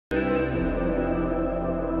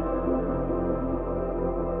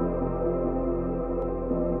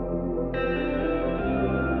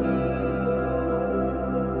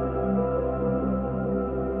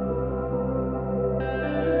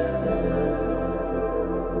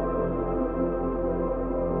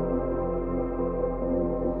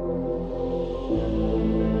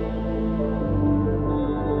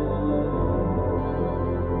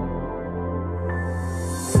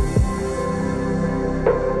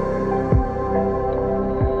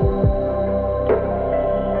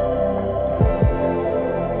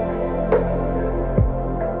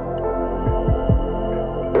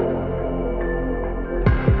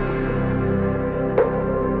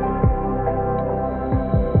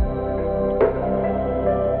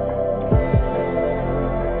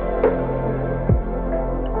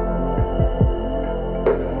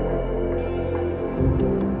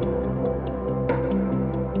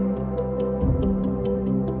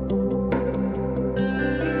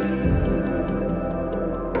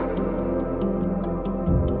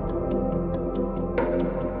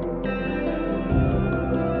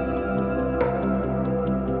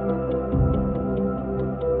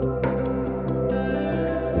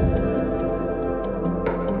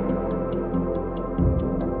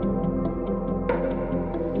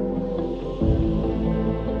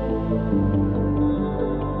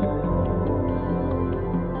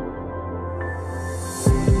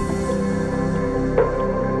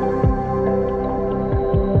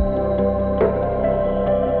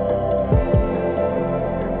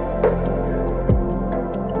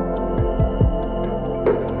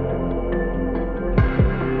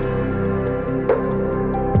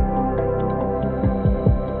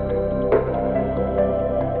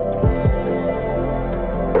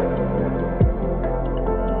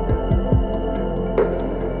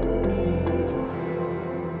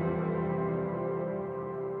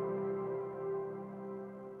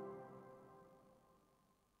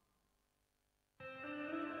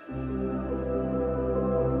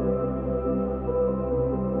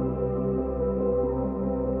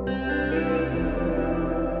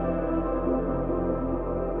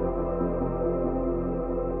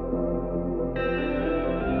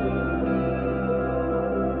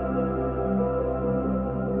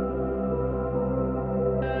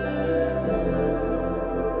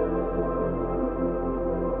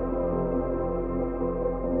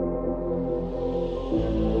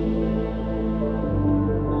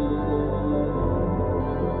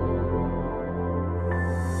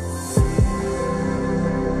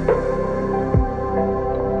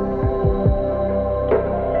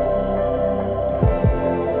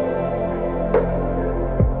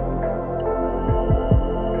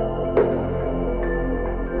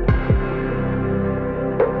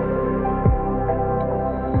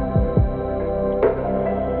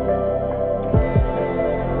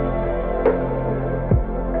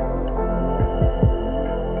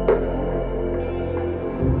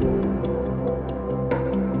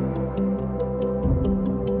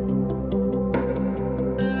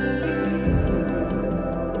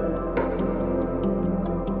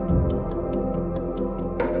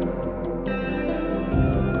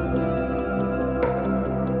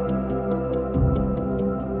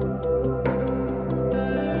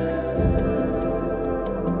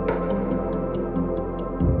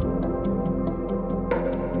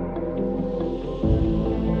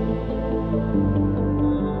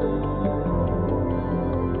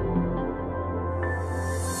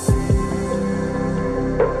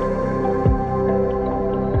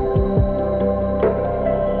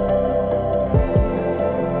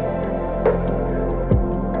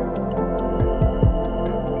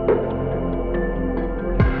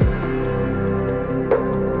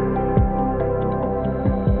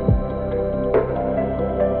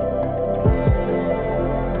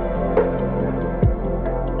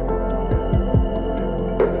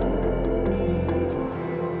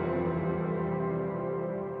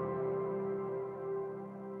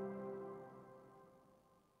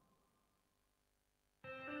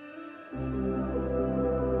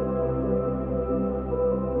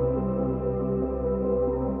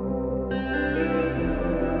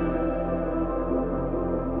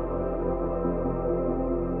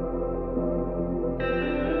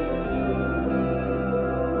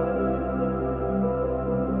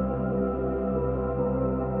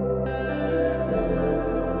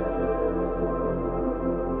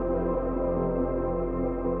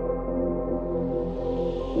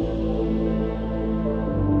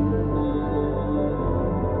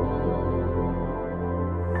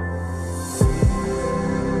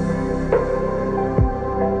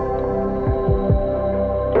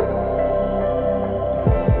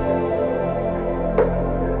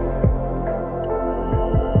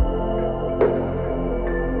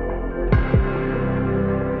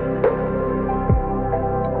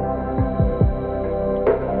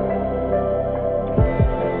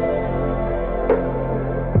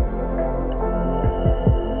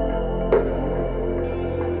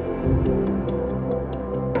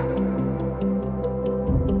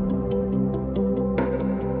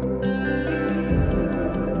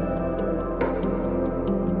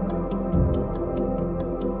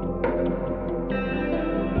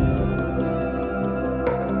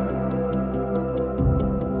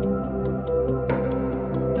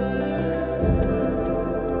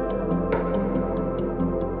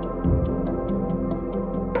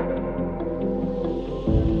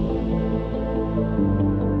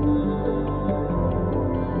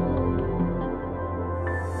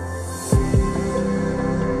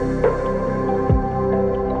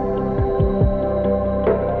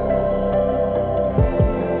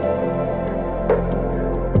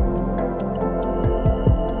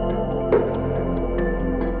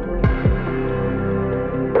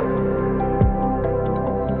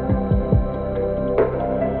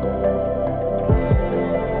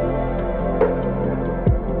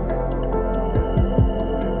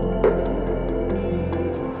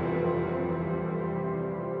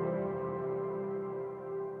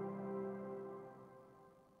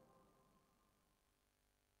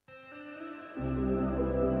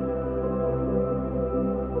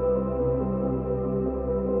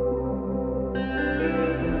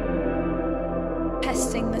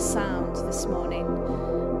testing the sound this morning,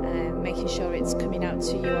 making sure it's coming out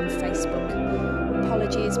to you on Facebook.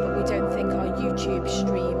 apologies, but we don't think our YouTube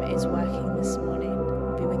stream is working this morning.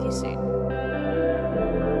 We'll be with you soon.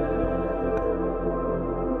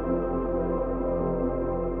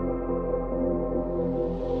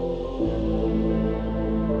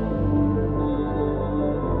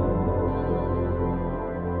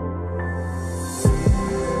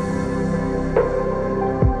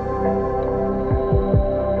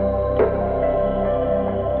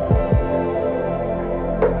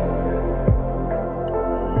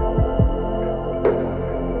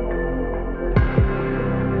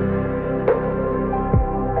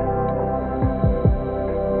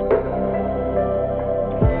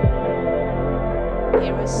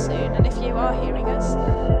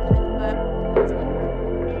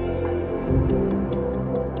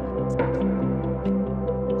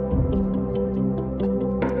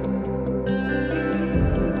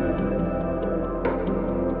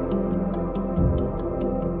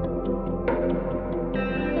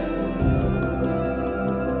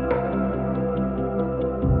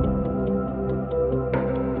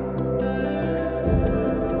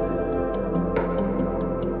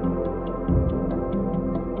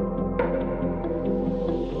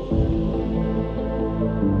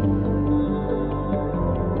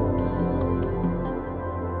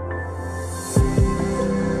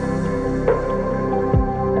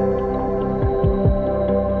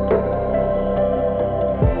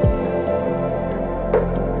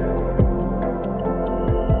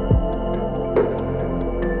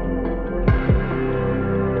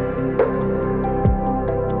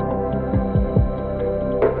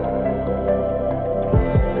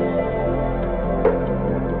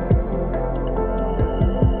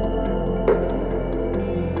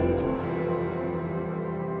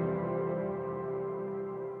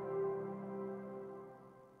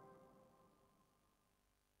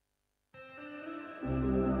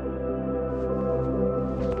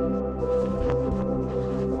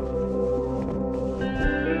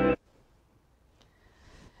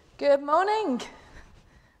 Good morning.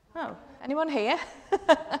 Oh, anyone here?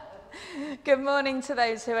 Good morning to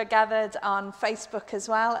those who are gathered on Facebook as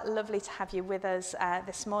well. Lovely to have you with us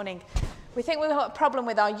this morning. We think we've got a problem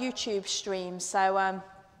with our YouTube stream, so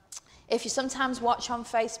if you sometimes watch on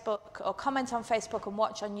Facebook or comment on Facebook and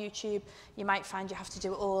watch on YouTube, you might find you have to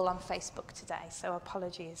do it all on Facebook today, so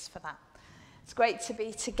apologies for that. It's great to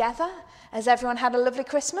be together. Has everyone had a lovely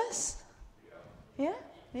Christmas? Yeah?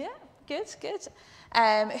 Yeah? Good, good.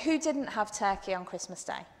 Who didn't have turkey on Christmas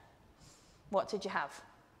Day? What did you have?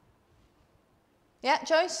 Yeah,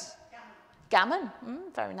 Joyce? Gammon.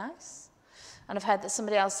 Very nice. And I've heard that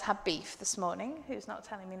somebody else had beef this morning, who's not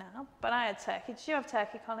telling me now. But I had turkey. Did you have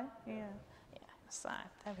turkey, Colin? Yeah. Yeah, so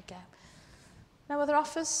there we go. No other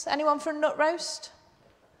offers? Anyone for a nut roast?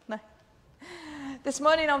 No. This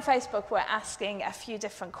morning on Facebook, we're asking a few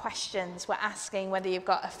different questions. We're asking whether you've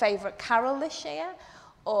got a favourite carol this year,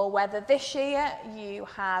 or whether this year you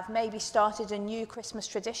have maybe started a new Christmas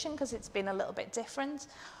tradition because it's been a little bit different.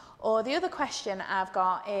 Or the other question I've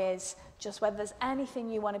got is just whether there's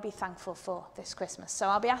anything you want to be thankful for this Christmas. So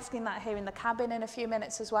I'll be asking that here in the cabin in a few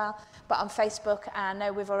minutes as well. But on Facebook, I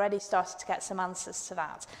know we've already started to get some answers to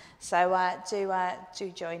that. So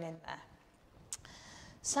do join in there.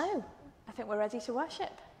 So I think we're ready to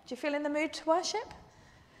worship. Do you feel in the mood to worship?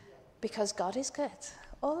 Because God is good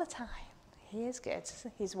all the time. He is good.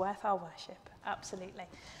 He's worth our worship. Absolutely.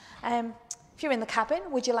 If you're in the cabin,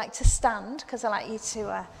 would you like to stand? Because I'd like you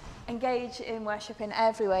to engage in worship in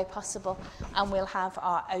every way possible. And we'll have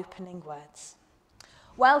our opening words.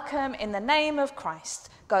 Welcome in the name of Christ.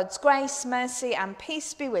 God's grace, mercy, and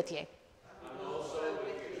peace be with you. And also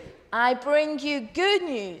with you. I bring you good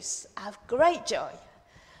news of great joy.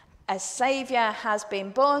 A Saviour has been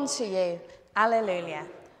born to you. Alleluia.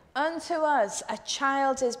 Unto us a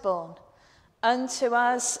child is born. Unto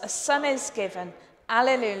us a son is given.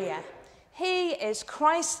 Alleluia. He is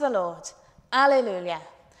Christ the Lord. Alleluia.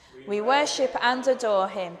 We worship and adore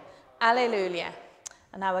him. Alleluia.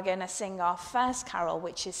 And now we're going to sing our first carol,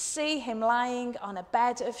 which is See Him Lying on a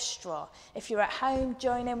Bed of Straw. If you're at home,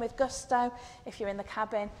 join in with gusto. If you're in the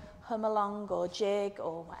cabin, hum along or jig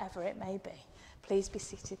or whatever it may be. Please be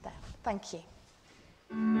seated there. Thank you.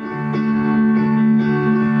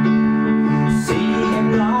 See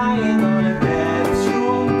him lying on a bed of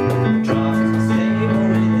straw, drafts the stable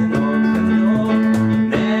with an open door.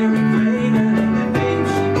 Mary prayed and in the babe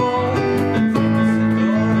she bore, and Prince of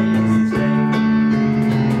Glory is his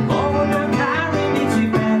name. Oh, now carry me to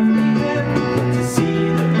Bethlehem, to see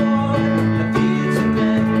the Lord appear to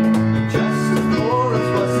men. Just as poor as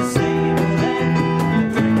was the stable then,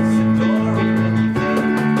 the Prince of Glory when he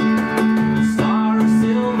came. The star of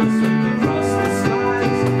silver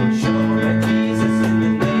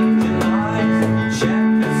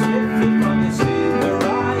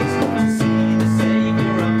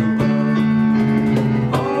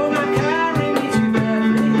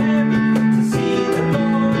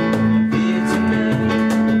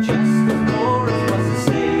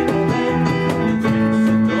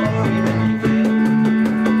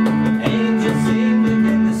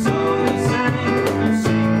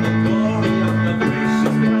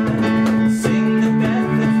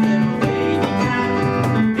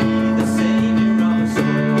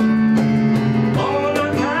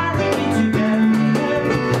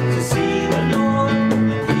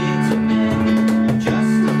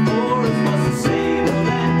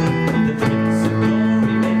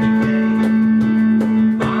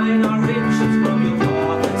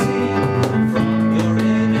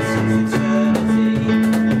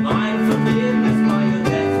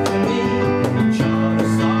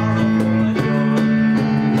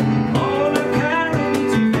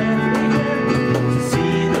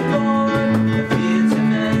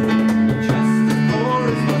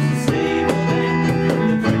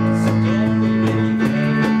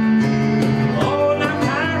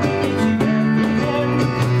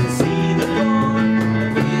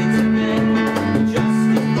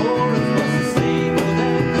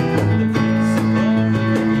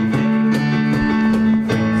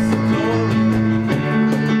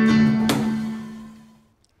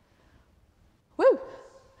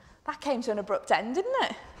came to an abrupt end, didn't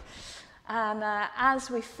it? And as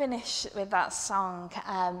we finish with that song,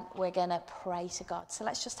 we're going to pray to God. So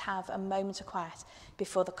let's just have a moment of quiet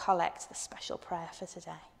before the collect, the special prayer for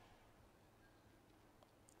today.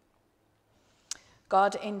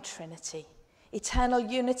 God in Trinity, eternal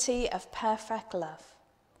unity of perfect love,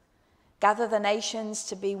 gather the nations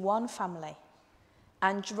to be one family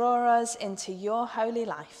and draw us into your holy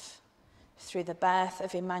life through the birth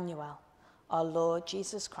of Emmanuel, our Lord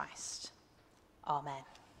Jesus Christ. Amen.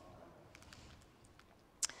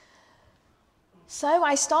 So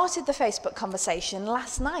I started the Facebook conversation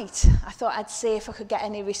last night. I thought I'd see if I could get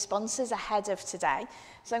any responses ahead of today.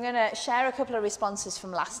 So I'm going to share a couple of responses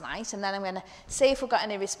from last night, and then I'm going to see if we've got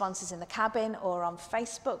any responses in the cabin or on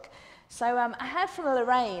Facebook. So I heard from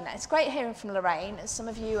Lorraine. It's great hearing from Lorraine. As some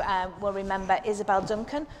of you will remember Isabel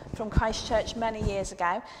Duncan from Christchurch many years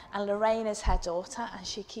ago, and Lorraine is her daughter, and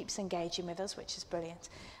she keeps engaging with us, which is brilliant.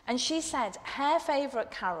 And she said her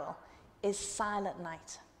favourite carol is Silent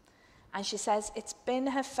Night. And she says it's been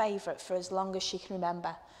her favourite for as long as she can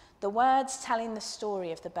remember. The words telling the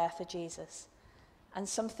story of the birth of Jesus. And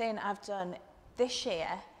something I've done this year,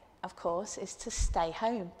 of course, is to stay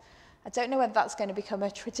home. I don't know whether that's going to become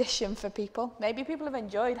a tradition for people. Maybe people have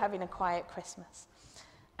enjoyed having a quiet Christmas.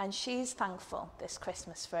 And she's thankful this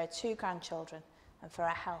Christmas for her 2 grandchildren and for her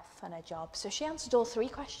health and her job. So she answered all 3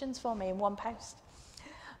 questions for me in one post.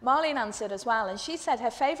 Marlene answered as well, and she said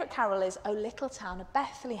her favourite carol is O Little Town of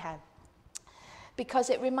Bethlehem, because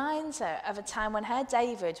it reminds her of a time when her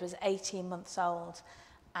David was 18 months old,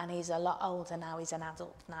 and he's a lot older now. He's an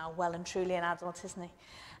adult now, well and truly an adult, isn't he?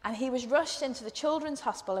 And he was rushed into the children's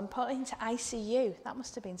hospital and put into ICU. That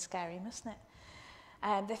must have been scary, mustn't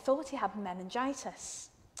it? They thought he had meningitis.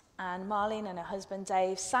 And Marlene and her husband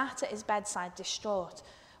Dave sat at his bedside distraught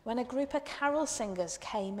when a group of carol singers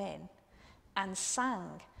came in and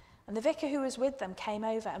sang. And the vicar who was with them came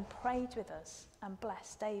over and prayed with us and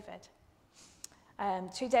blessed David.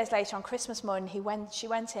 2 days later on Christmas morning, she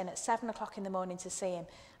went in at 7 o'clock in the morning to see him,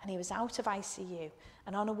 and he was out of ICU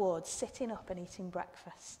and on a ward, sitting up and eating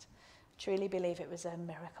breakfast. I truly believe it was a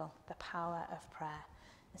miracle, the power of prayer.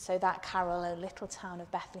 And so that carol, O Little Town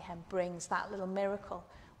of Bethlehem, brings that little miracle,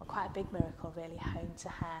 or quite a big miracle really, home to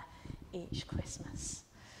her each Christmas.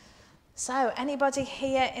 So anybody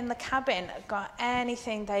here in the cabin got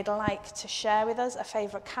anything they'd like to share with us? A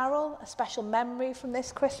favourite carol, a special memory from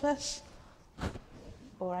this Christmas?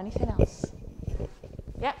 Or anything else?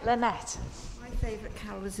 Yep, Lynette. My favourite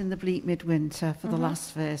carol is in the bleak midwinter for the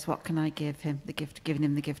last verse. What can I give him? The gift, giving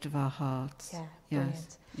him the gift of our hearts. Yeah, brilliant.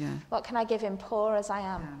 Yes. Yeah. What can I give him, poor as I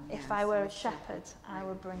am? If yes, I were a shepherd, I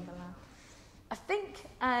would bring the lamb. I think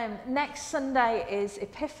next Sunday is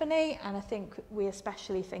Epiphany, and I think we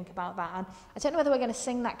especially think about that. And I don't know whether we're going to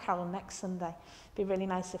sing that carol next Sunday. It'd be really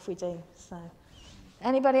nice if we do. So,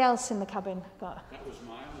 anybody else in the cabin got? That was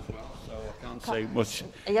mine as well, so I can't say much.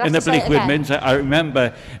 You'll have In to the say bleak it again. midwinter, I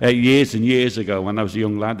remember years and years ago when I was a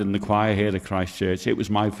young lad in the choir here at Christchurch. It was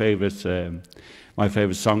my favourite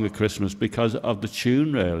song at Christmas because of the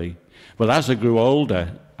tune, really. But as I grew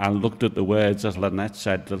older and looked at the words, as Lynette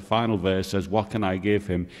said, the final verse says, what can I give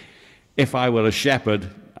him? If I were a shepherd,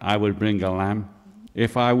 I would bring a lamb.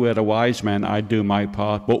 If I were a wise man, I'd do my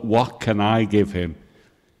part. But what can I give him?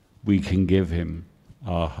 We can give him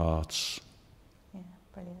our hearts. Yeah,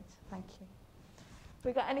 brilliant. Thank you. Have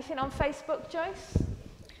we got anything on Facebook, Joyce?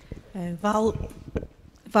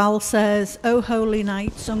 Val says, "O Holy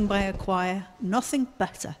Night," sung by a choir, nothing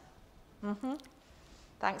better.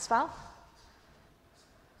 Thanks, Val.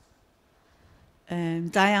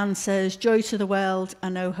 Diane says, "Joy to the world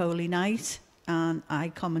and O Holy Night." And I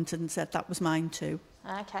commented and said that was mine too.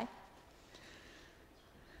 Okay.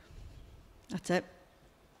 That's it.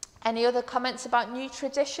 Any other comments about new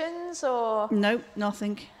traditions or No,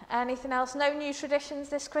 nothing. anything else? No new traditions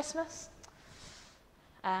this Christmas?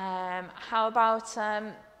 How about,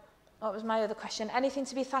 what was my other question? Anything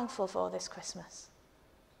to be thankful for this Christmas?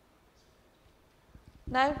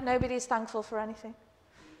 No? Nobody's thankful for anything?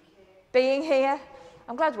 Being here.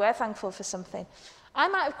 I'm glad we're thankful for something. I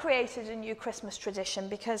might have created a new Christmas tradition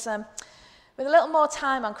because with a little more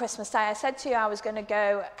time on Christmas Day, I said to you I was going to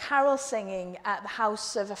go carol singing at the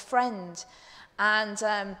house of a friend.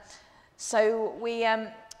 And so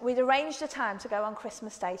we'd arranged a time to go on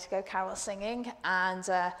Christmas Day to go carol singing. And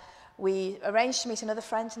we arranged to meet another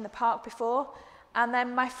friend in the park before. And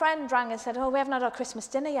then my friend rang and said, "Oh, we haven't had our Christmas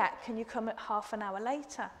dinner yet. Can you come at half an hour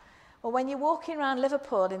later?" Well, when you're walking around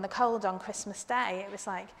Liverpool in the cold on Christmas Day, it was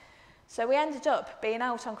like... So we ended up being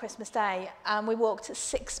out on Christmas Day, and we walked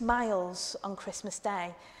 6 miles on Christmas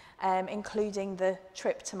Day. including the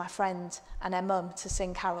trip to my friend and her mum to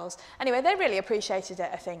sing carols. Anyway, they really appreciated it,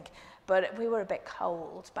 I think, but we were a bit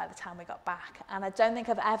cold by the time we got back, and I don't think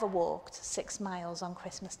I've ever walked 6 miles on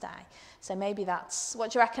Christmas Day. So maybe that's,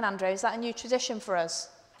 what do you reckon, Andrew? Is that a new tradition for us?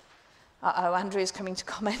 Uh-oh, Andrew's coming to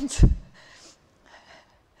comment.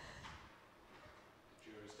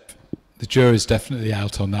 The jury's definitely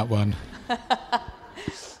out on that one.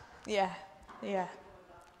 Yeah.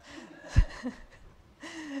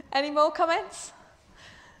 Any more comments?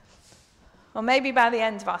 Well, maybe by the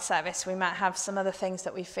end of our service, we might have some other things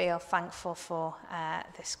that we feel thankful for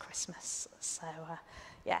this Christmas. So,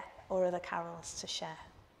 or other carols to share.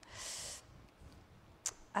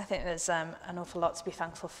 I think there's an awful lot to be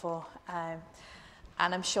thankful for.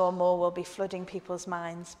 And I'm sure more will be flooding people's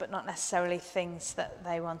minds, but not necessarily things that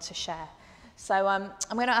they want to share. So I'm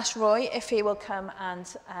going to ask Roy if he will come and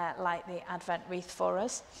light the Advent wreath for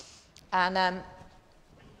us. And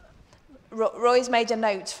Roy's made a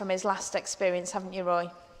note from his last experience, haven't you, Roy?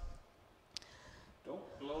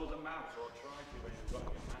 Don't blow them out or try to when you've got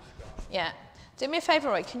your mask on. Yeah. Do me a favour,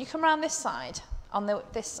 Roy. Can you come around this side on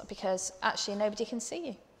this, because actually nobody can see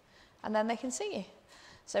you, and then they can see you.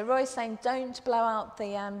 So Roy's saying, don't blow out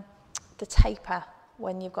the taper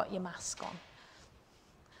when you've got your mask on.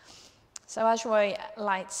 So as Roy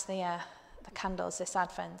lights the candles this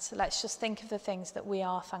Advent, let's just think of the things that we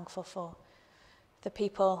are thankful for. The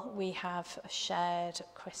people we have shared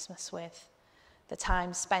Christmas with, the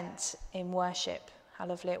time spent in worship, how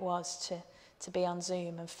lovely it was to be on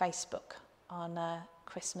Zoom and Facebook on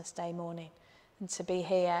Christmas Day morning, and to be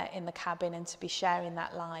here in the cabin and to be sharing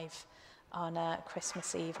that live on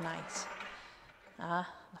Christmas Eve night.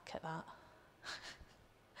 Look at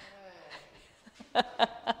that.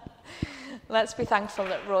 Let's be thankful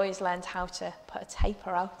that Roy's learned how to put a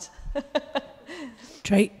taper out.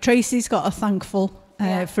 Tracy's got a thankful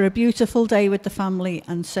for a beautiful day with the family,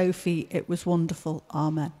 and Sophie, it was wonderful.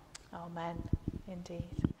 Amen. Amen,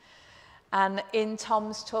 indeed. And in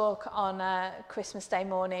Tom's talk on Christmas Day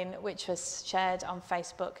morning, which was shared on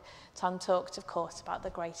Facebook, Tom talked, of course, about the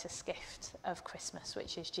greatest gift of Christmas,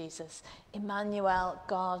 which is Jesus. Emmanuel,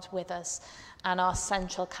 God with us, and our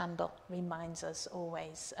central candle reminds us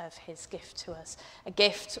always of his gift to us. A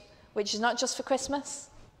gift which is not just for Christmas,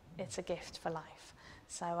 it's a gift for life.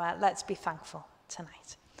 So let's be thankful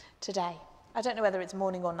tonight, today. I don't know whether it's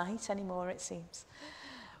morning or night anymore, it seems.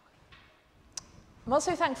 I'm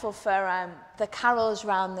also thankful for the carols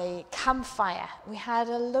around the campfire. We had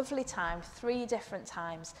a lovely time, 3 different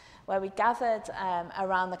times, where we gathered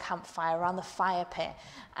around the campfire, around the fire pit,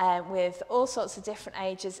 with all sorts of different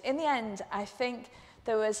ages. In the end, I think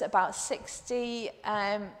there was about 60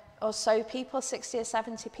 or so people, 60 or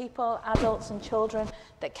 70 people, adults and children,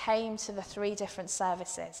 that came to the 3 different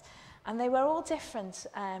services. And they were all different,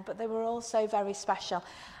 but they were also very special.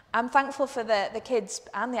 I'm thankful for the kids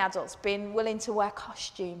and the adults being willing to wear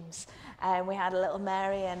costumes. We had a little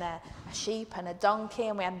Mary and a sheep and a donkey,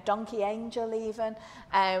 and we had a donkey angel even.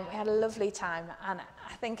 We had a lovely time, and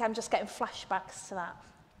I think I'm just getting flashbacks to that.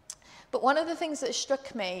 But one of the things that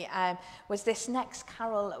struck me was this next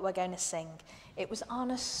carol that we're going to sing. It was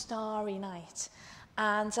On a Starry Night.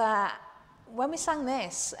 And when we sang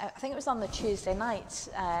this, I think it was on the Tuesday night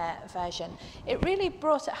version, it really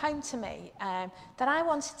brought it home to me that I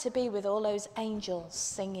wanted to be with all those angels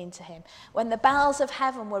singing to him when the bells of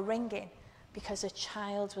heaven were ringing, because a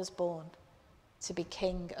child was born to be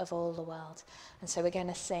king of all the world. And so we're going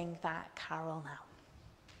to sing that carol now.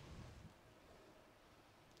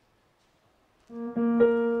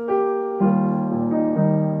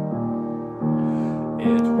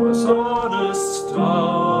 It was on a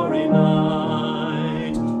starry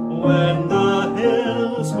night, when the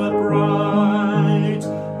hills were bright,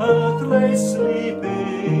 earth lay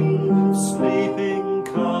sleeping, sleeping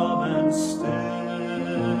calm and still.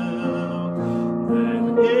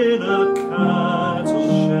 Then in a cattle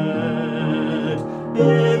shed,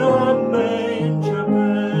 in a manger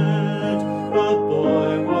bed, a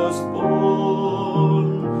boy was born,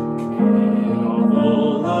 King of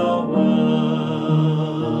all the world.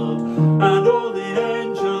 And all the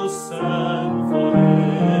angels sang for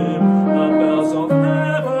him, the bells of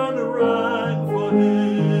heaven rang for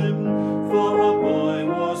him, for a boy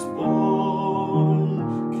was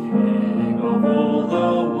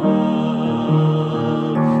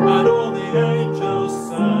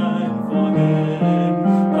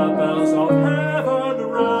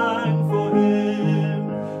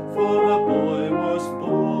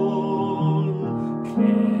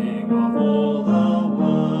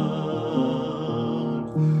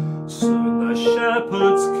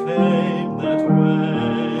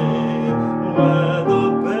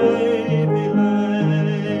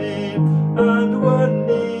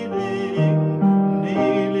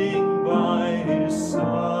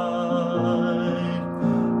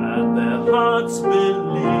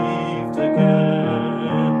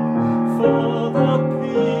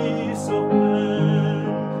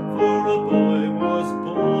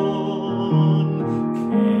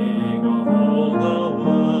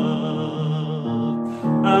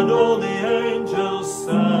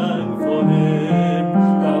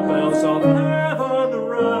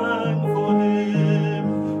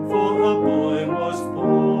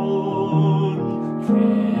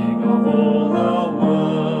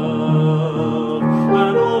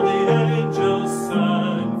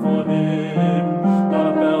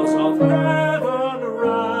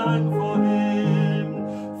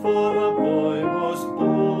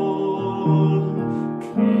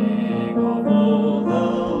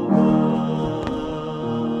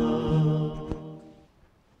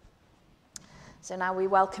So now we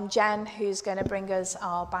welcome Jen, who's going to bring us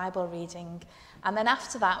our Bible reading. And then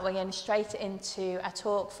after that, we're going straight into a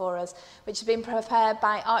talk for us, which has been prepared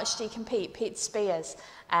by Archdeacon Pete Spears.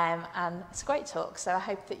 And it's a great talk, so I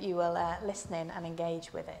hope that you will listen in and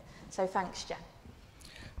engage with it. So thanks, Jen.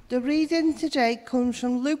 The reading today comes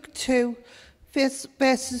from Luke 2,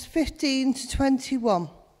 verses 15 to 21.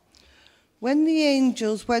 When the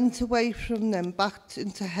angels went away from them back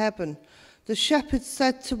into heaven, the shepherds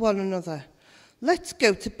said to one another, "Let's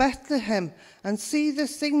go to Bethlehem and see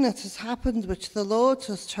this thing that has happened, which the Lord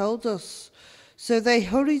has told us." So they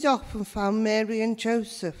hurried off and found Mary and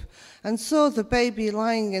Joseph and saw the baby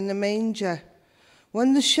lying in the manger.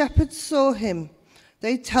 When the shepherds saw him,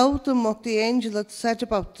 they told them what the angel had said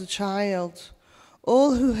about the child.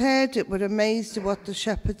 All who heard it were amazed at what the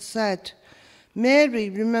shepherds said. Mary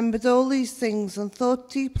remembered all these things and thought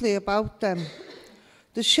deeply about them.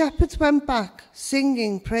 The shepherds went back,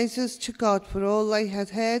 singing praises to God for all they had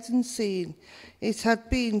heard and seen. It had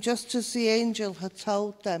been just as the angel had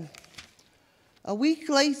told them. A week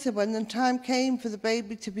later, when the time came for the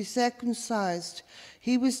baby to be circumcised,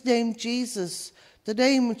 he was named Jesus, the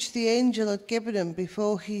name which the angel had given him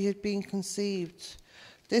before he had been conceived.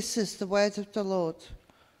 This is the word of the Lord.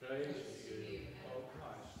 Praise to you, O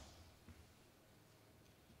Christ.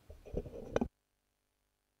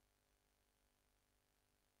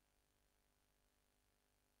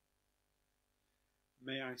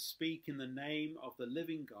 May I speak in the name of the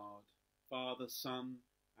living God, Father, Son,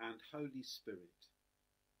 and Holy Spirit.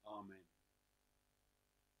 Amen.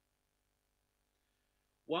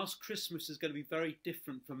 Whilst Christmas is going to be very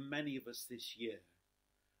different for many of us this year,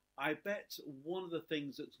 I bet one of the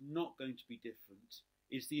things that's not going to be different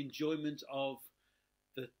is the enjoyment of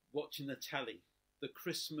watching the telly, the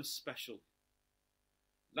Christmas special.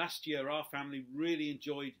 Last year, our family really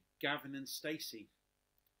enjoyed Gavin and Stacey.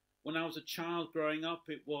 When I was a child growing up,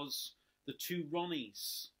 it was the two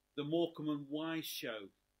Ronnies, the Morecambe and Wise show,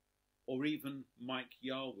 or even Mike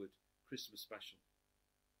Yarwood Christmas special.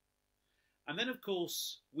 And then, of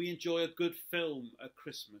course, we enjoy a good film at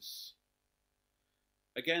Christmas.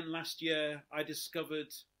 Again, last year, I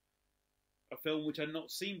discovered a film which I'd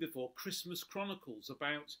not seen before, Christmas Chronicles,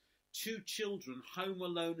 about two children home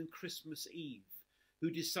alone on Christmas Eve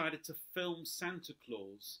who decided to film Santa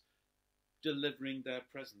Claus delivering their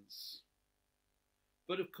presents.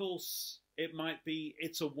 But of course, it might be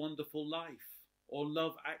It's a Wonderful Life or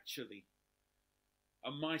Love Actually,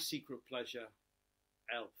 and my secret pleasure,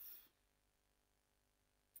 Elf.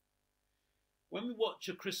 When we watch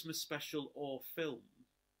a Christmas special or film,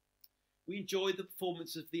 we enjoy the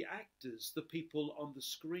performance of the actors, the people on the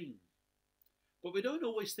screen. But we don't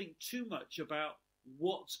always think too much about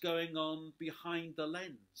what's going on behind the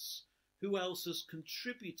lens. Who else has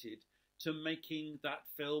contributed to making that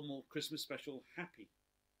film or Christmas special happy?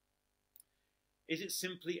 Is it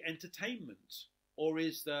simply entertainment, or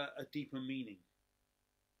is there a deeper meaning?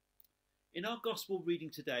 In our Gospel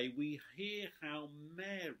reading today, we hear how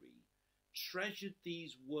Mary treasured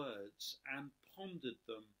these words and pondered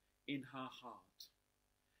them in her heart.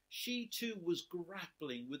 She too was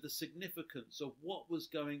grappling with the significance of what was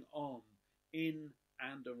going on in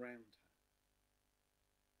and around her.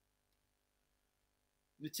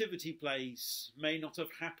 Nativity plays may not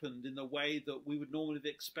have happened in the way that we would normally have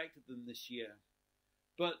expected them this year,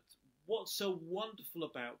 but what's so wonderful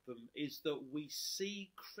about them is that we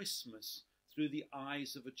see Christmas through the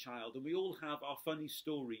eyes of a child, and we all have our funny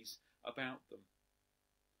stories about them.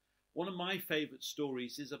 One of my favourite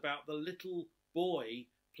stories is about the little boy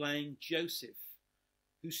playing Joseph,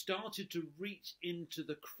 who started to reach into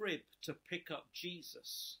the crib to pick up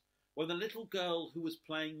Jesus, when the little girl who was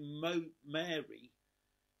playing Mary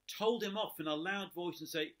told him off in a loud voice and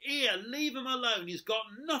said, "Here, leave him alone, he's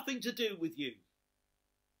got nothing to do with you."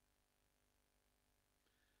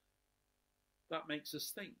 That makes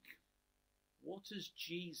us think, what has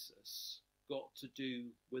Jesus got to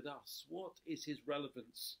do with us? What is his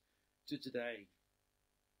relevance to today?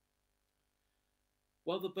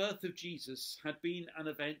 Well, the birth of Jesus had been an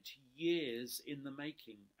event years in the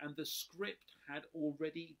making, and the script had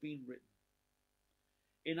already been written.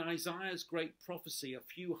 In Isaiah's great prophecy a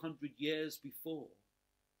few hundred years before,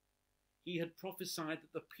 he had prophesied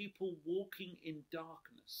that the people walking in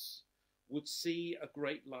darkness would see a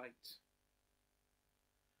great light.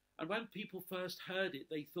 And when people first heard it,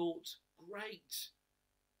 they thought, great,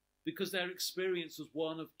 because their experience was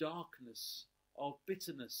one of darkness, of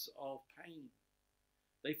bitterness, of pain.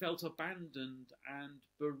 They felt abandoned and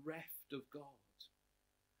bereft of God,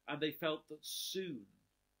 and they felt that soon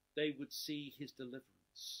they would see his deliverance.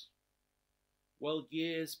 Well,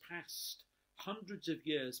 years passed, hundreds of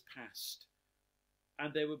years passed,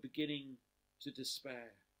 and they were beginning to despair.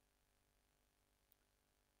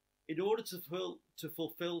 In order to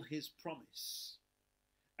fulfill his promise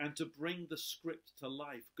and to bring the script to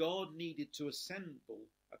life, God needed to assemble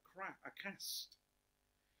a cast.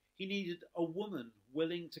 He needed a woman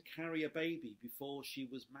willing to carry a baby before she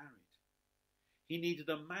was married. He needed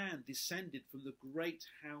a man descended from the great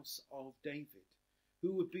house of David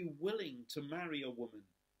who would be willing to marry a woman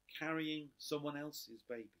carrying someone else's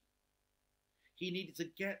baby. He needed to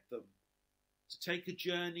get them to take a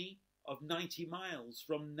journey of 90 miles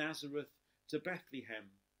from Nazareth to Bethlehem,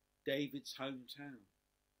 David's hometown.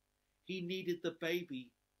 He needed the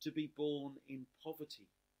baby to be born in poverty.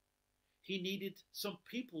 He needed some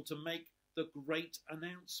people to make the great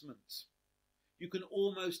announcement. You can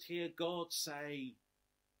almost hear God say,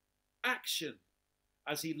 "Action,"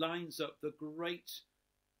 as he lines up the great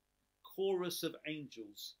chorus of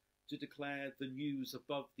angels to declare the news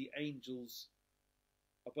above the angels,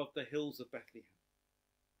 above the hills of Bethlehem.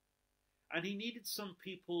 And he needed some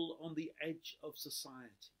people on the edge of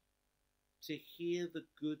society to hear the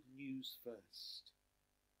good news first.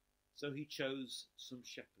 So he chose some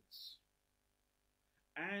shepherds.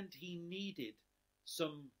 And he needed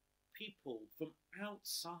some people from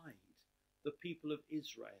outside the people of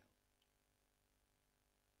Israel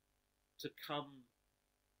to come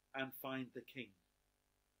and find the king.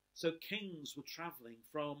 So kings were travelling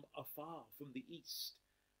from afar, from the east.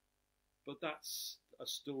 But that's a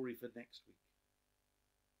story for next week.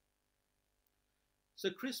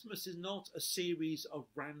 So Christmas is not a series of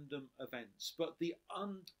random events, but the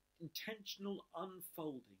intentional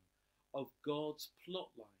unfolding of God's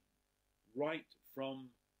plotline right from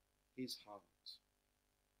his heart.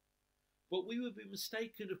 But we would be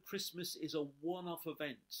mistaken if Christmas is a one-off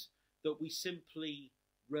event that we simply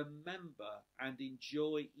remember and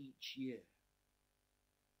enjoy each year.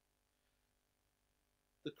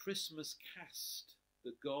 The Christmas cast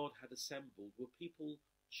that God had assembled were people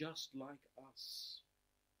just like us.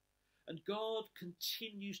 And God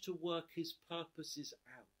continues to work his purposes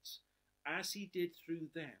out, as he did through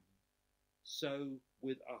them, so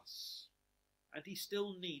with us. And he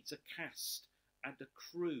still needs a cast and a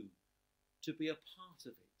crew to be a part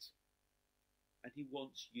of it. And he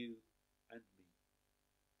wants you and me.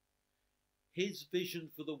 His vision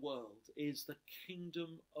for the world is the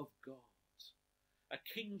kingdom of God. A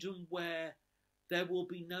kingdom where there will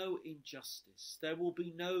be no injustice, there will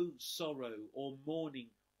be no sorrow or mourning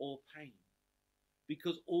or pain,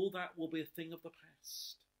 because all that will be a thing of the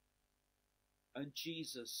past. And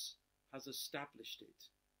Jesus has established it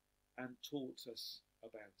and taught us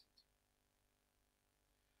about it.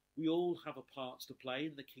 We all have a part to play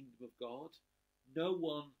in the kingdom of God. No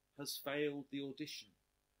one has failed the audition.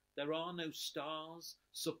 There are no stars,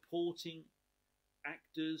 supporting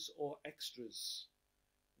actors or extras.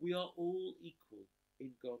 We are all equal in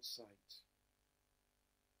God's sight.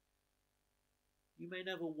 You may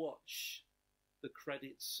never watch the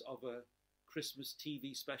credits of a Christmas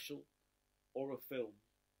TV special or a film,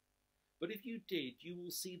 but if you did, you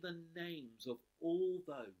will see the names of all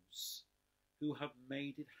those who have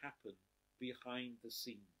made it happen behind the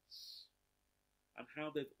scenes, and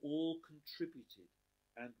how they've all contributed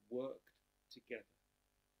and worked together.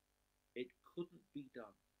 It couldn't be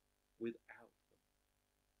done without them.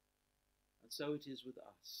 And so it is with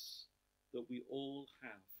us, that we all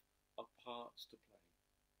have a part to play.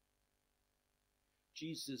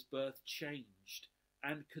 Jesus' birth changed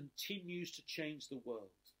and continues to change the world.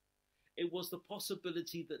 It was the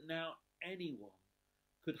possibility that now anyone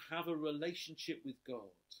could have a relationship with God.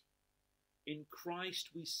 In Christ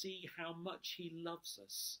we see how much he loves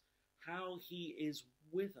us, how he is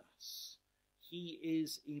with us. He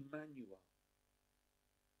is Emmanuel.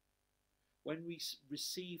 When we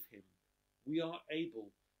receive him, we are able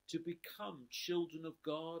to become children of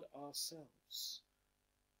God ourselves.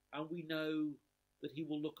 And we know that he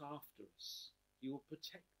will look after us. He will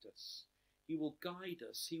protect us. He will guide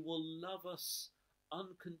us. He will love us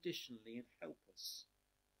unconditionally and help us,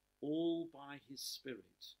 all by his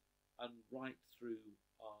Spirit and right through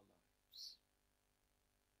our lives.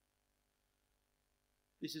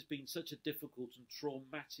 This has been such a difficult and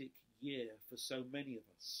traumatic year for so many of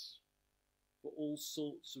us, for all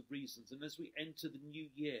sorts of reasons. And as we enter the new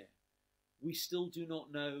year, we still do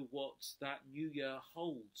not know what that new year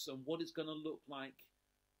holds and what it's going to look like.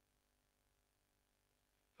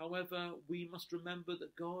 However, we must remember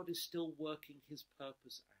that God is still working his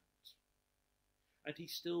purpose out, and he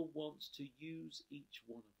still wants to use each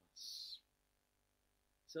one of us.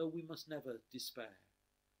 So we must never despair,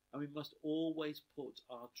 and we must always put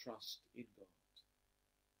our trust in God.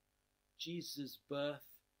 Jesus'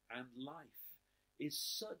 birth and life is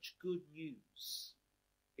such good news.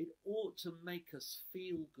 It ought to make us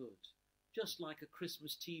feel good, just like a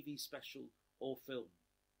Christmas TV special or film,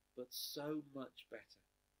 but so much better.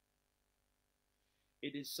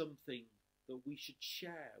 It is something that we should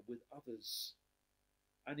share with others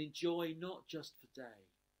and enjoy not just for today,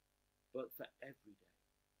 but for every day.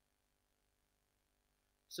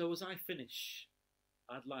 So as I finish,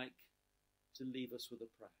 I'd like to leave us with a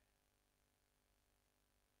prayer.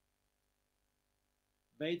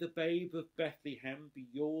 May the babe of Bethlehem be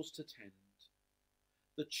yours to tend,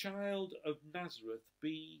 the child of Nazareth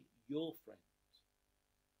be your friend,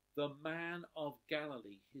 the man of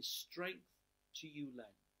Galilee his strength to you lend,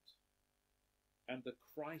 and the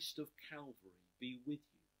Christ of Calvary be with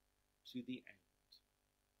you to the end.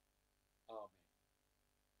 Amen.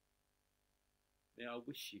 May I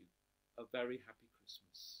wish you a very happy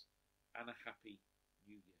Christmas and a happy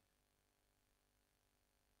New Year.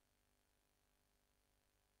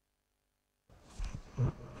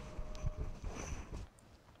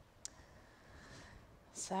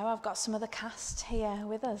 So I've got some of the cast here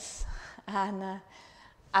with us, and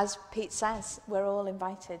as Pete says, we're all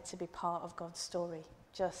invited to be part of God's story,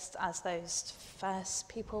 just as those first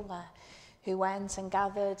people were who went and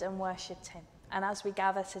gathered and worshipped him. And as we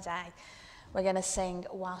gather today, we're going to sing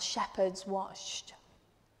While Shepherds Watched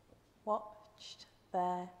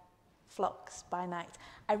Their Flocks by Night.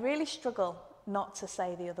 I really struggle not to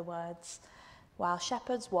say the other words. While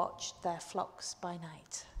shepherds watched their flocks by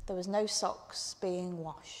night. There was no socks being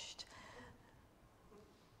washed.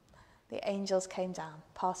 The angels came down,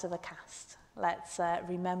 part of the cast. Let's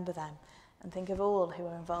remember them and think of all who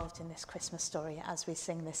are involved in this Christmas story as we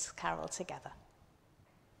sing this carol together.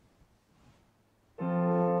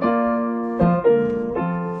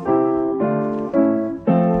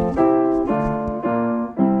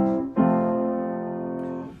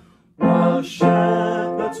 While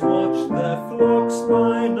shepherds watched their flocks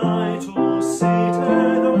by night, all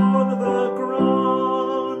seated on the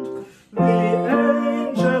ground, the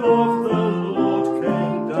angel of the Lord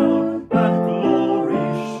came down, and glory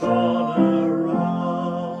shone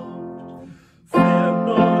around. Fear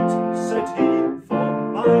not, said he, for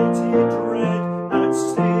mighty dread had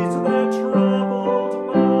seized their troubled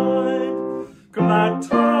mind. Glad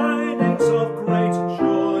tidings of great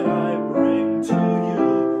joy I bring to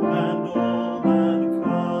you and all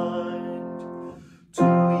mankind. To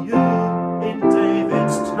you in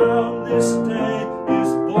David's town this day is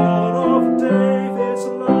born of David's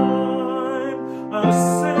line a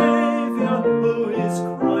Saviour who is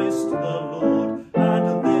Christ the Lord, and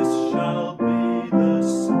this shall be the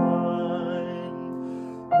sign.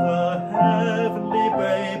 The heavenly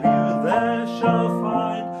babe you there shall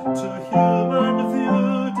find, to human view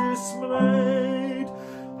displayed,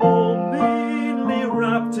 all meanly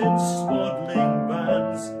wrapped in swaddling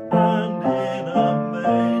bands, and in a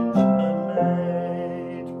manger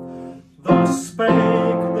laid. Thus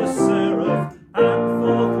spake the seraph, and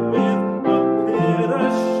forthwith appeared a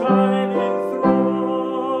shining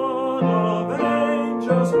throng of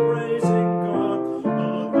angels praising God,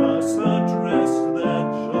 who thus addressed their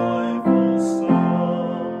joyful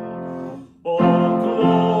song. All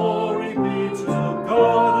glory be to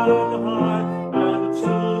God on high, and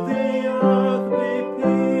to the earth be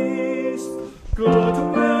peace.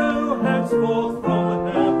 Goodwill henceforth from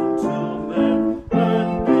heaven to men,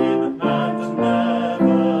 and in and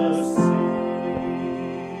never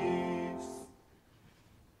cease.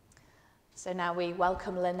 So now we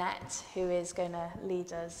welcome Lynette, who is going to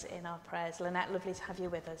lead us in our prayers. Lynette, lovely to have you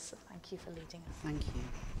with us. Thank you for leading us. Thank you.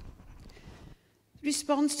 The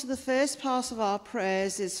response to the first part of our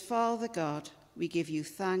prayers is, Father God, we give you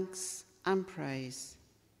thanks and praise.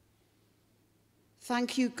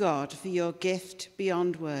 Thank you, God, for your gift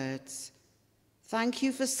beyond words. Thank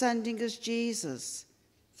you for sending us Jesus.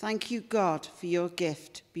 Thank you, God, for your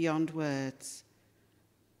gift beyond words.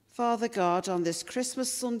 Father God, on this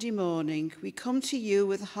Christmas Sunday morning, we come to you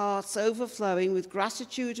with hearts overflowing with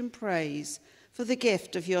gratitude and praise for the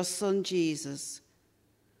gift of your Son, Jesus.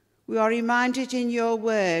 We are reminded in your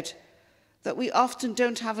word that we often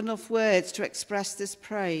don't have enough words to express this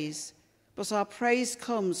praise, but our praise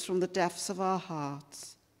comes from the depths of our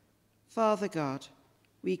hearts. Father God,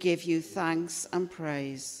 we give you thanks and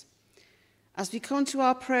praise. As we come to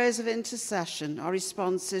our prayers of intercession, our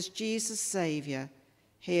response is, Jesus, Saviour,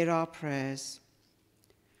 hear our prayers.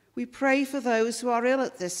 We pray for those who are ill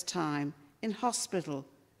at this time, in hospital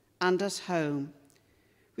and at home.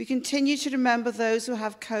 We continue to remember those who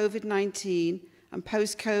have COVID-19 and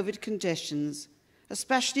post-COVID conditions,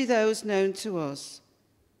 especially those known to us.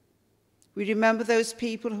 We remember those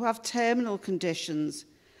people who have terminal conditions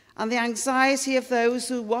and the anxiety of those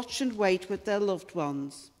who watch and wait with their loved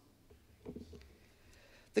ones.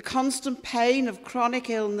 The constant pain of chronic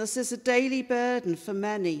illness is a daily burden for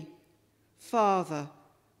many. Father,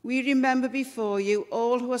 we remember before you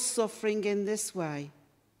all who are suffering in this way.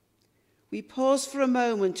 We pause for a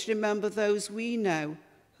moment to remember those we know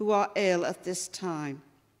who are ill at this time.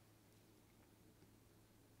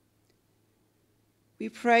 We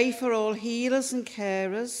pray for all healers and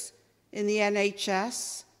carers in the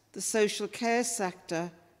NHS, the social care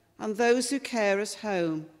sector, and those who care at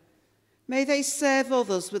home. May they serve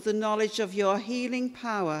others with the knowledge of your healing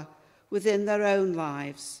power within their own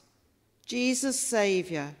lives. Jesus,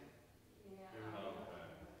 Saviour.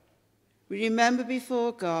 We remember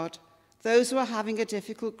before God those who are having a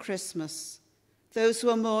difficult Christmas, those who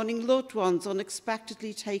are mourning loved ones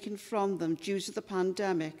unexpectedly taken from them due to the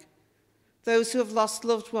pandemic, those who have lost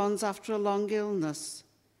loved ones after a long illness.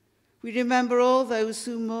 We remember all those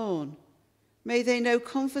who mourn. May they know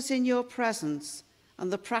comfort in your presence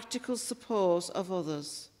and the practical support of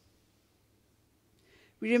others.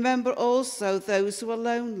 We remember also those who are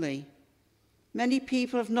lonely. Many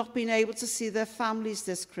people have not been able to see their families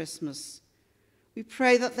this Christmas. We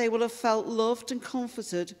pray that they will have felt loved and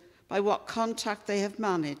comforted by what contact they have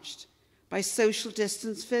managed, by social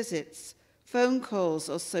distance visits, phone calls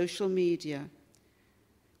or social media.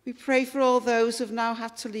 We pray for all those who have now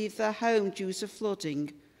had to leave their home due to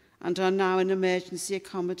flooding and are now in emergency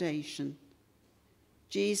accommodation.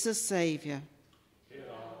 Jesus, Saviour.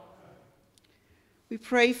 We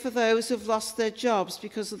pray for those who have lost their jobs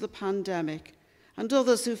because of the pandemic and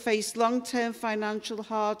others who face long-term financial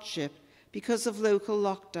hardship because of local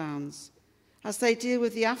lockdowns. As they deal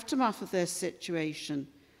with the aftermath of their situation,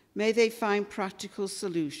 may they find practical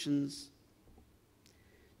solutions.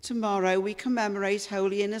 Tomorrow we commemorate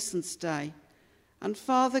Holy Innocents' Day, and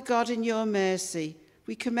Father God, in your mercy,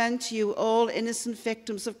 we commend to you all innocent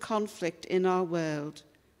victims of conflict in our world.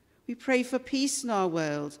 We pray for peace in our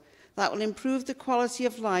world that will improve the quality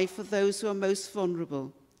of life for those who are most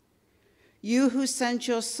vulnerable. You who sent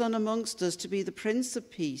your Son amongst us to be the Prince of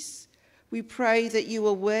Peace, we pray that you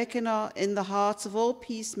will work in the hearts of all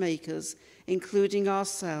peacemakers, including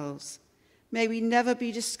ourselves. May we never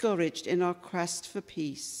be discouraged in our quest for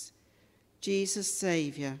peace. Jesus,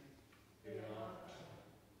 Saviour.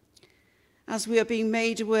 As we are being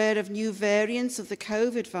made aware of new variants of the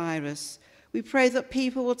COVID virus, we pray that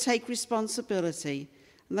people will take responsibility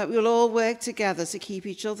and that we will all work together to keep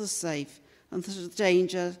each other safe until the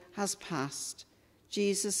danger has passed.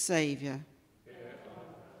 Jesus, Saviour.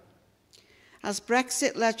 As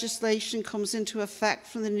Brexit legislation comes into effect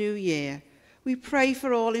from the new year, we pray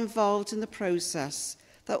for all involved in the process,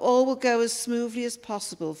 that all will go as smoothly as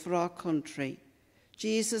possible for our country.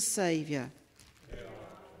 Jesus, Saviour.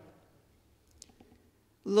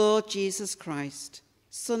 Lord Jesus Christ,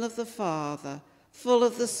 Son of the Father, full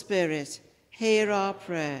of the Spirit, hear our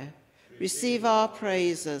prayer. Receive our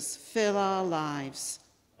praises, fill our lives.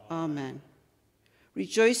 Amen.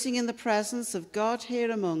 Rejoicing in the presence of God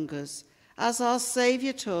here among us, as our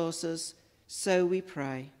Saviour taught us, so we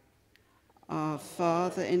pray. Our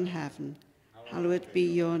Father in heaven, hallowed be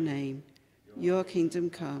your name. Your kingdom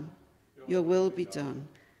come, your will be done,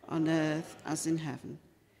 on earth as in heaven.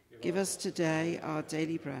 Give us today our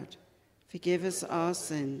daily bread. Forgive us our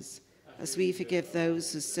sins, as we forgive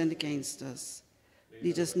those who sin against us.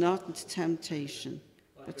 Lead us not into temptation,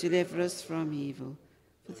 but deliver us from evil.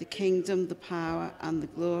 For the kingdom, the power, and the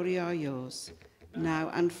glory are yours,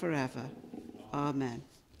 now and forever. Amen.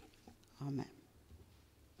 Amen.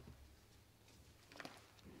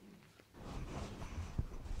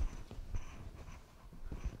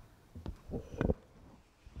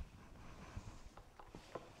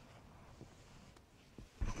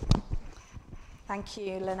 Thank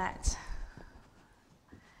you, Lynette.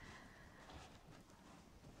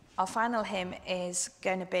 Our final hymn is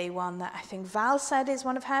going to be one that I think Val said is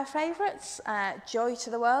one of her favourites, Joy to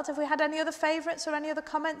the World. Have we had any other favourites or any other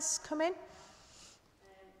comments come in?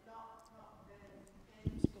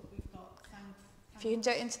 If you can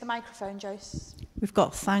do it into the microphone, Joyce. We've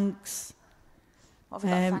got thanks. What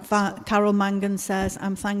have we got thanks for? Carol Mangan says,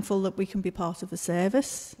 I'm thankful that we can be part of the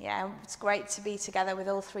service. Yeah, it's great to be together with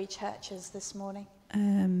all three churches this morning.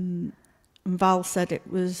 And Val said it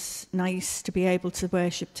was nice to be able to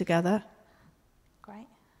worship together. Great.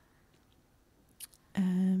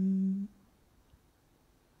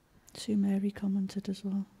 Sue Mary commented as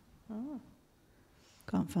well. Oh.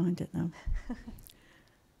 Can't find it now.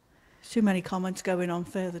 Too many comments going on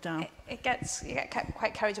further down. You get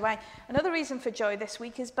quite carried away. Another reason for joy this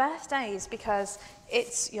week is birthdays, because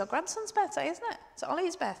it's your grandson's birthday, isn't it? It's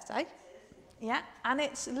Ollie's birthday. Yeah, and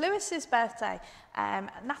it's Lewis's birthday.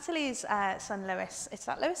 Natalie's son Lewis. It's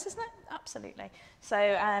that Lewis, isn't it? Absolutely.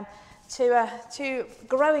 So two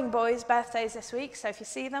growing boys' birthdays this week. So if you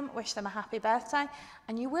see them, wish them a happy birthday.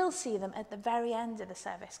 And you will see them at the very end of the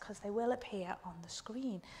service because they will appear on the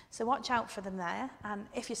screen. So watch out for them there. And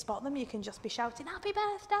if you spot them, you can just be shouting, happy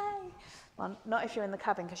birthday. Well, not if you're in the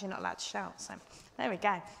cabin because you're not allowed to shout. So there we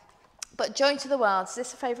go. But Joy to the World, is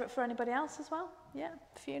this a favourite for anybody else as well? Yeah,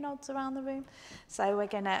 a few nods around the room. So we're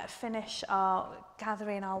going to finish our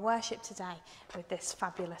gathering, our worship today with this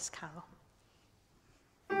fabulous carol.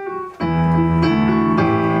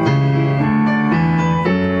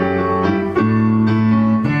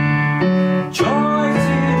 Joy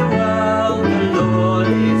to the world, the Lord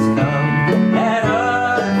is come. Let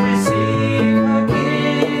earth receive her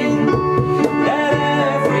King. Let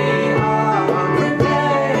every heart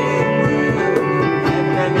prepare him room.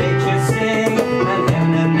 Heaven and nature sing, and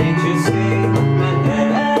heaven and nature sing, and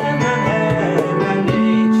heaven and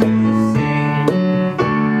nature sing.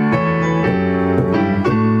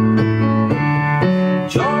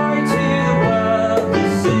 Joy to the world, the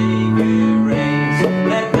Saviour reigns.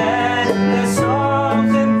 Let their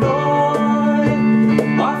songs employ.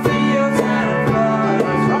 While fields and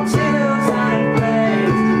floods, rocks, hills and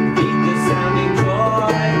plains, repeat the sounding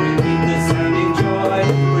joy, repeat the sounding joy,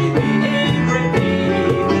 repeat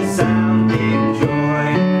the sounding joy.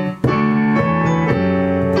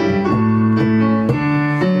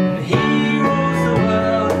 He rules the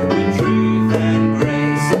world with truth and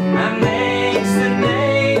grace, and makes the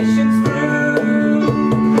nations prove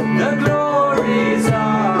the glories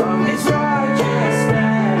of his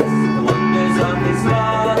righteousness, the wonders of his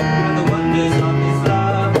love, and the wonders of his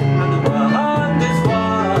love, and the wonders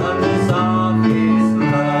of his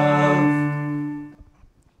love.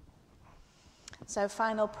 So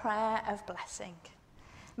final prayer of blessing.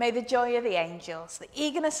 May the joy of the angels, the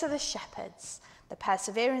eagerness of the shepherds, the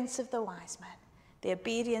perseverance of the wise men, the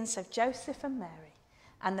obedience of Joseph and Mary,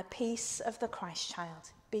 and the peace of the Christ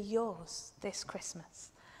child be yours this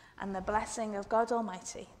Christmas. And the blessing of God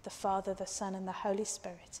Almighty, the Father, the Son, and the Holy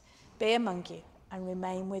Spirit be among you and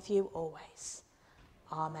remain with you always.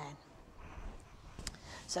 Amen.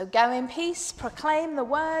 So go in peace, proclaim the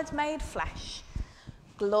word made flesh.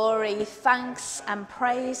 Glory, thanks, and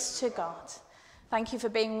praise to God. Thank you for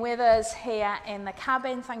being with us here in the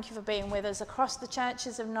cabin. Thank you for being with us across the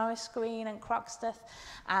churches of Norris Green and Croxteth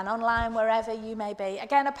and online, wherever you may be.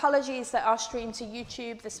 Again, apologies that our stream to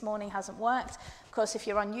YouTube this morning hasn't worked. Of course, if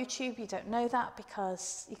you're on YouTube, you don't know that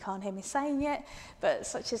because you can't hear me saying it, but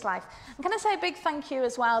such is life. And can I say a big thank you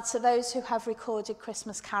as well to those who have recorded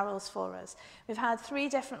Christmas carols for us. We've had 3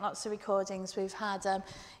 different lots of recordings. We've had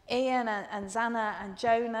Ian and Zana and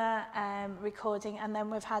Jonah recording, and then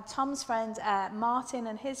we've had Tom's friend Martin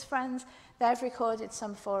and his friends. They've recorded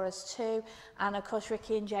some for us too, and of course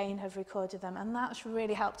Ricky and Jane have recorded them, and that's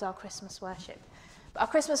really helped our Christmas worship. But our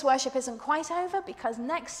Christmas worship isn't quite over because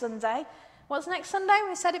next Sunday, what's next Sunday?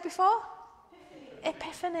 We said it before?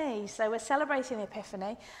 Epiphany. So we're celebrating the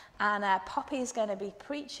Epiphany, and Poppy's going to be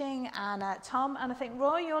preaching, and Tom, and I think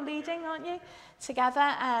Roy, you're leading, aren't you?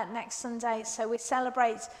 Together next Sunday. So we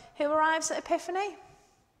celebrate who arrives at Epiphany?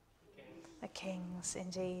 The Kings,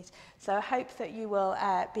 indeed. So I hope that you will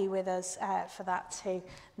be with us for that too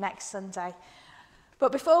next Sunday.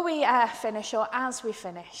 But before we finish, or as we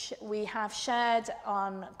finish, we have shared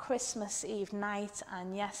on Christmas Eve night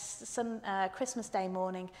and yes, Christmas Day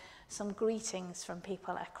morning, some greetings from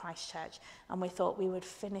people at Christchurch. And we thought we would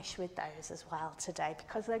finish with those as well today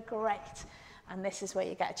because they're great. And this is where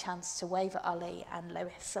you get a chance to wave at Ollie and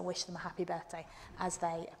Lewis and wish them a happy birthday as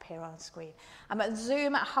they appear on screen. I'm at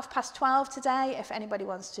Zoom at 12:30 today. If anybody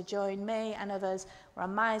wants to join me and others, we're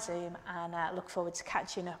on my Zoom, and look forward to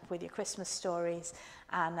catching up with your Christmas stories,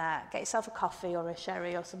 and get yourself a coffee or a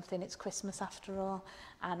sherry or something. It's Christmas after all,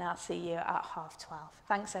 and I'll see you at 12:30.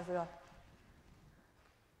 Thanks, everyone.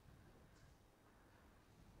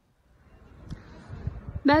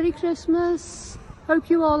 Merry Christmas.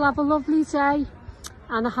 Hope you all have a lovely day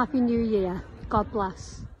and a happy new year. God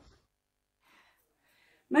bless.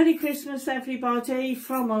 Merry Christmas, everybody,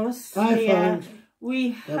 from us Hi, here. friends.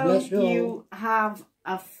 We God hope bless you you have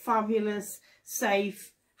a fabulous,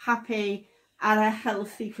 safe, happy and a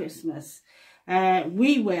healthy Christmas.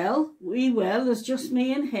 We will. There's just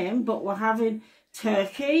me and him, but we're having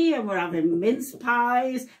turkey and we're having mince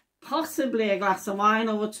pies, possibly a glass of wine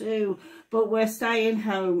or 2, but we're staying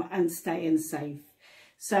home and staying safe.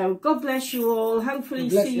 So God bless you all. Hopefully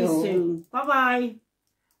see you soon. Bye-bye.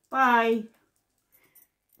 Bye.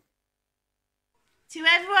 To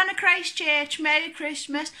everyone at Christchurch, Merry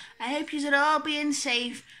Christmas. I hope you're all being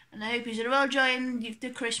safe, and I hope you're all enjoying the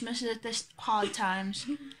Christmas at this hard times.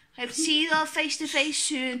 Hope to see you all face to face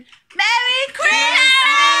soon. Merry Christmas!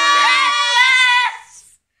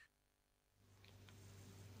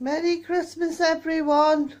 Merry Christmas,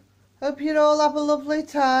 everyone. Hope you all have a lovely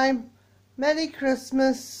time. Merry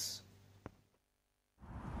Christmas.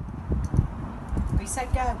 We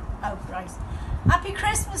said go. Oh, right. Happy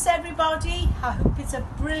Christmas, everybody. I hope it's a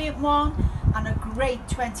brilliant one and a great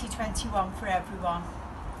 2021 for everyone.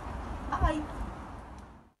 Bye.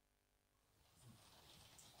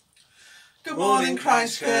 Good morning,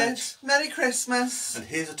 Christchurch. Merry Christmas. And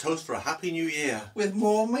here's a toast for a happy new year. With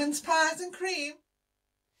more mince pies and cream.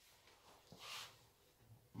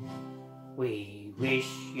 We wish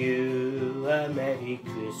you a Merry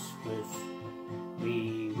Christmas.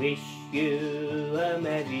 We wish you a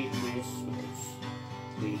Merry Christmas.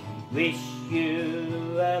 We wish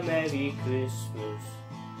you a Merry Christmas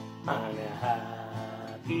and a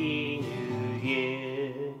Happy New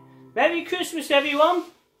Year. Merry Christmas, everyone.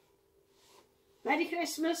 Merry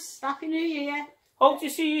Christmas, Happy New Year. Hope to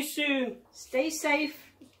see you soon. Stay safe.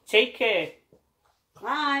 Take care.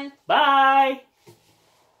 Bye. Bye.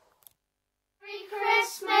 Merry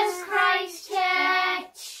Christmas,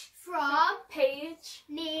 Christchurch. From Paige,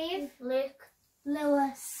 Neve, Luke,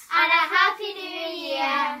 Lewis. And a Happy New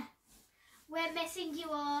Year. We're missing you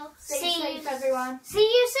all. Stay safe, everyone. See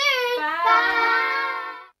you soon.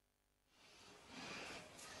 Bye.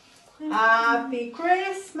 Happy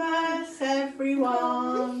Christmas,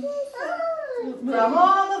 everyone. From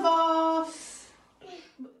all of us.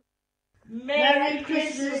 Merry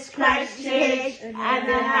Christmas, Christchurch, and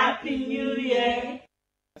a Happy New Year.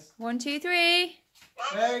 1, 2, 3.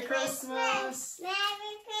 Merry Christmas.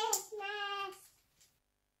 Merry Christmas.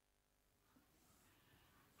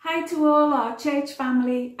 Hi to all our church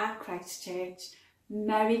family at Christchurch.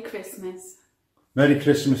 Merry Christmas. Merry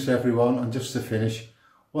Christmas, everyone. And just to finish,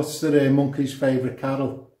 what's the monkey's favourite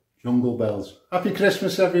carol? Jungle Bells. Happy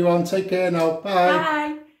Christmas, everyone. Take care now. Bye. Bye.